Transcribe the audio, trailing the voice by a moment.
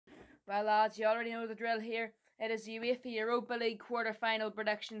Well, lads, you already know the drill here. It is UEFA Europa League quarter-final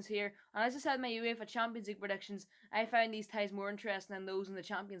predictions here. And as I said, my UEFA Champions League predictions, I find these ties more interesting than those in the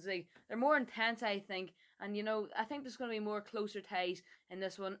Champions League. They're more intense, I think. And, I think there's going to be more closer ties in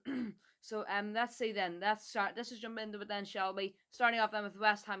this one. So, let's see then. Let's start. Let's just jump into it then, shall we? Starting off then with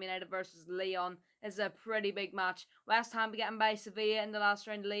West Ham United versus Lyon. It's a pretty big match. West Ham getting by Sevilla in the last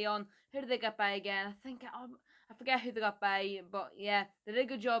round. Lyon, who did they get by again? I forget who they got by, but yeah, they did a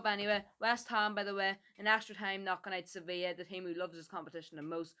good job anyway. West Ham, by the way, in extra time knocking out Sevilla, the team who loves this competition the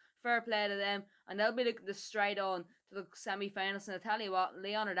most. Fair play to them, and they'll be looking to stride on to the semi-finals. And I tell you what,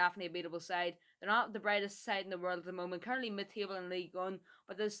 Lyon are definitely a beatable side. They're not the brightest side in the world at the moment, currently mid-table in League One,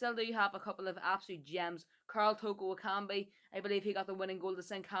 but they still do have a couple of absolute gems. Carl Toko Wakambi, I believe he got the winning goal to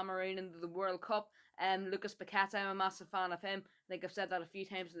send Cameroon into the World Cup. Lucas Paqueta, I'm a massive fan of him. I think I've said that a few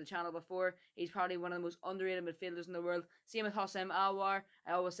times on the channel before. He's probably one of the most underrated midfielders in the world. Same with Hossein Aouar.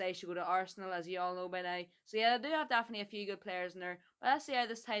 I always say he should go to Arsenal, as you all know by now. So yeah, they do have definitely a few good players in there. But let's see how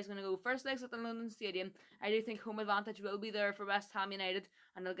this tie is going to go. First legs at the London Stadium. I do think home advantage will be there for West Ham United,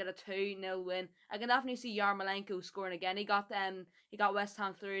 and they'll get a 2-0 win. I can definitely see Yarmolenko scoring again. He got West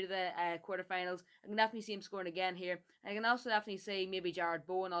Ham through to the quarterfinals. I can definitely see him scoring again here. I can also definitely see maybe Jared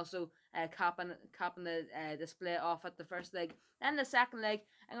Bowen also capping the split off at the first leg. Then the second leg,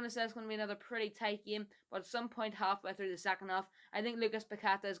 I'm going to say it's going to be another pretty tight game, but at some point halfway through the second half, I think Lucas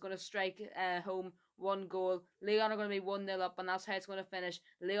Paqueta is going to strike home one goal. Lyon are going to be 1-0 up, and that's how it's going to finish.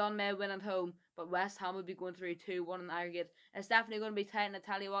 Lyon may win at home, but West Ham will be going through 2-1 in aggregate. It's definitely going to be tight, and I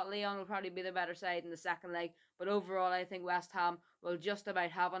tell you what, Lyon will probably be the better side in the second leg, but overall I think West Ham will just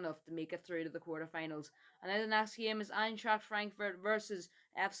about have enough to make it through to the quarterfinals. And then the next game is Eintracht Frankfurt versus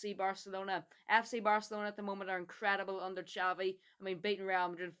FC Barcelona. FC Barcelona at the moment are incredible under Xavi. I mean, beating Real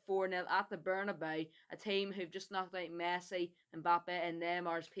Madrid 4-0 at the Bernabeu, a team who've just knocked out Messi, Mbappe and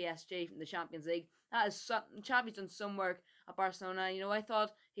Neymar's PSG from the Champions League. Xavi's done some work at Barcelona. I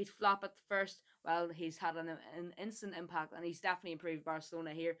thought he'd flop at first. Well, he's had an instant impact, and he's definitely improved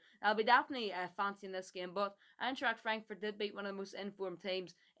Barcelona here. I'll be definitely fancying this game, but Eintracht Frankfurt did beat one of the most informed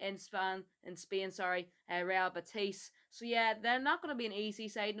teams in Spain, Real Betis. So yeah, they're not going to be an easy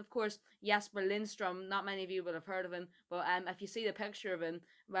side. And of course, Jasper Lindstrom, not many of you will have heard of him, but if you see the picture of him,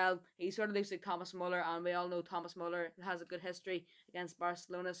 well, he sort of looks like Thomas Muller, and we all know Thomas Muller has a good history against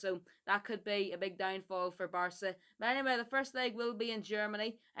Barcelona, so that could be a big downfall for Barca. But anyway, the first leg will be in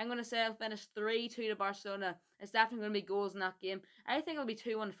Germany. I'm going to say I'll finish 3-2 to Barcelona. It's definitely going to be goals in that game. I think it'll be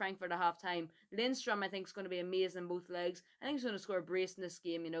 2-1 Frankfurt at half time. Lindstrom, I think, is going to be amazing in both legs. I think he's going to score a brace in this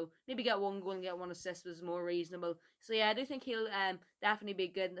game, Maybe get one goal and get one assist was more reasonable. So yeah, I do think he'll definitely be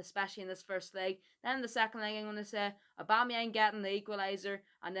good, especially in this first leg. Then in the second leg, I'm going to say Aubameyang getting the equaliser,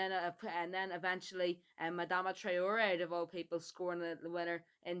 and then eventually Adama Traore, out of all people, scoring the winner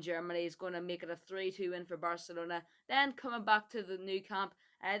in Germany is going to make it a 3-2 win for Barcelona. Then coming back to the new camp,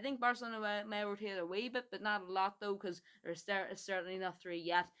 I think Barcelona may rotate a wee bit, but not a lot though, because they're certainly not through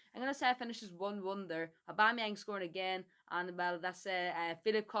yet. I'm going to say it finishes 1-1 there. Aubameyang scoring again, and well, that's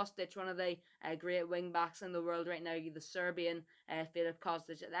Filip Kostic, one of the great wing backs in the world right now, the Serbian Filip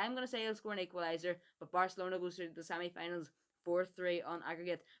Kostic. I'm going to say he'll score an equaliser, but Barcelona goes through the semi-finals 4-3 on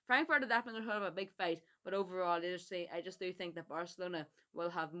aggregate. Frankfurt are definitely going to have a big fight, but overall, I just do think that Barcelona will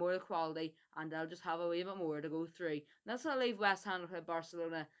have more quality, and they'll just have a wee bit more to go through. And that's going to leave West Ham with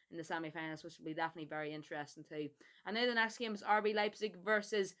Barcelona in the semi-finals, which will be definitely very interesting too. And now the next game is RB Leipzig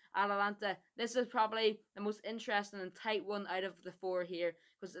versus Atalanta. This is probably the most interesting and tight one out of the four here,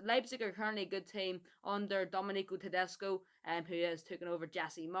 because Leipzig are currently a good team under Domenico Tedesco, who has taken over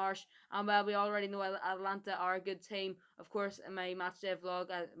Jesse Marsch. And well, we already know Atalanta are a good team. Of course, in my matchday vlog,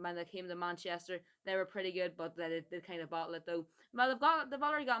 when they came to Manchester, they were pretty good, but they did kind of bottle it though. Well, they've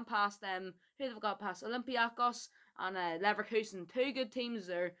already gotten past who they've got past Olympiacos and Leverkusen, two good teams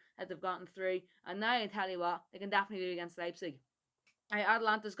there that they've gotten through. And now I tell you what, they can definitely do against Leipzig.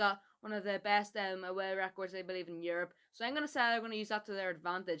 Atalanta's got one of the best away records, I believe, in Europe. So I'm going to say they're going to use that to their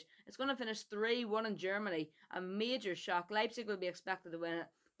advantage. It's going to finish 3-1 in Germany. A major shock. Leipzig will be expected to win it,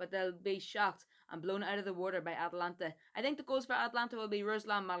 but they'll be shocked and blown out of the water by Atalanta. I think the goals for Atalanta will be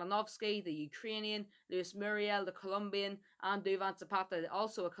Ruslan Malinovsky, the Ukrainian, Luis Muriel, the Colombian, and Duvan Zapata,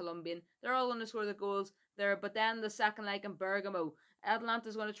 also a Colombian. They're all going to score the goals there. But then the second leg in Bergamo,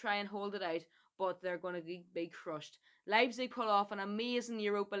 Atalanta's going to try and hold it out, but they're going to be crushed. Leipzig pull off an amazing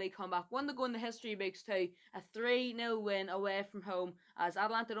Europa League comeback, one to go in the history books too, a 3-0 win away from home, as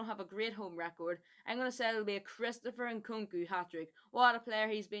Atalanta don't have a great home record. I'm going to say it'll be a Christopher Nkunku hat-trick. What a player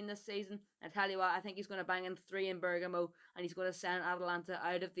he's been this season. I tell you what, I think he's going to bang in 3 in Bergamo, and he's going to send Atalanta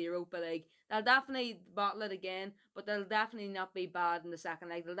out of the Europa League. They'll definitely bottle it again, but they'll definitely not be bad in the second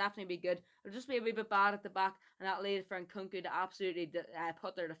leg. They'll definitely be good. They'll just be a wee bit bad at the back, and that'll lead for Nkunku to absolutely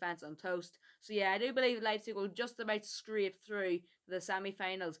put their defence on toast. So yeah, I do believe Leipzig will just about scrape through to the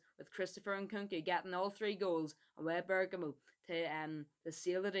semi-finals with Christopher Nkunku getting all 3 goals away at Bergamo to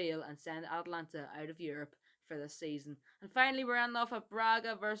seal the deal and send Atalanta out of Europe for this season. And finally, we're ending off at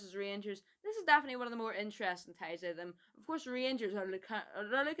Braga versus Rangers. This is definitely one of the more interesting ties of them. Of course, Rangers are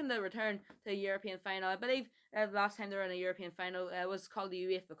looking to return to a European final. I believe the last time they were in a European final was called the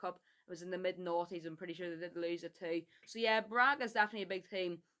UEFA Cup. It was in the mid-noughties. I'm pretty sure they did lose it too. So yeah, Braga's definitely a big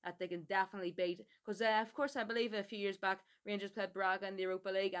team that they can definitely beat. Because of course, I believe a few years back, Rangers played Braga in the Europa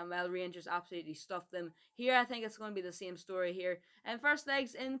League, and well, Rangers absolutely stuffed them. Here, I think it's going to be the same story here. And first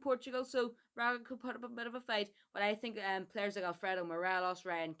legs in Portugal, so Braga could put up a bit of a fight. But I think players like Alfredo Morelos,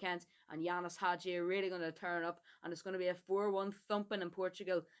 Ryan Kent, and Yanis Hadji are really going to turn up, and it's going to be a 4-1 thumping in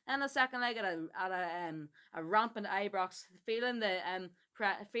Portugal. Then the second leg at a rampant Ibrox, feeling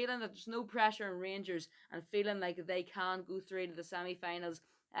feeling that there's no pressure on Rangers and feeling like they can go through to the semi-finals.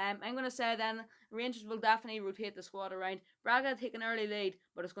 I'm going to say then Rangers will definitely rotate the squad around. Braga take an early lead,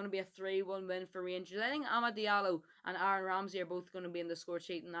 but it's going to be a 3-1 win for Rangers. I think Amad Diallo and Aaron Ramsey are both going to be in the score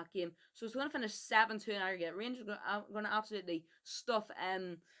sheet in that game. So it's going to finish 7-2 in aggregate. Rangers are going to absolutely stuff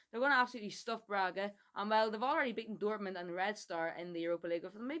they're going to absolutely stuff Braga. And well, they've already beaten Dortmund and Red Star in the Europa League.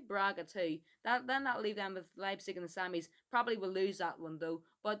 If they meet Braga too, that'll leave them with Leipzig in the semis. Probably will lose that one though.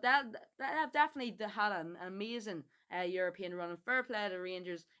 But that have definitely had an amazing European run. And fair play to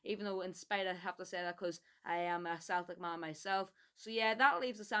Rangers, even though in spite I have to say that because I am a Celtic man myself. So yeah, that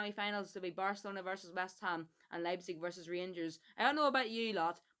leaves the semi-finals to be Barcelona versus West Ham and Leipzig versus Rangers. I don't know about you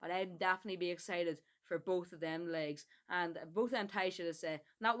lot, but I'd definitely be excited for both of them legs and both of them ties, should I say.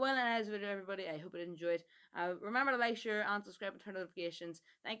 Not well and as with everybody. I hope you enjoyed. Remember to like, share, and subscribe and turn notifications.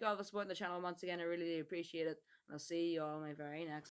 Thank you all for supporting the channel once again. I really do appreciate it. And I'll see you all in my very next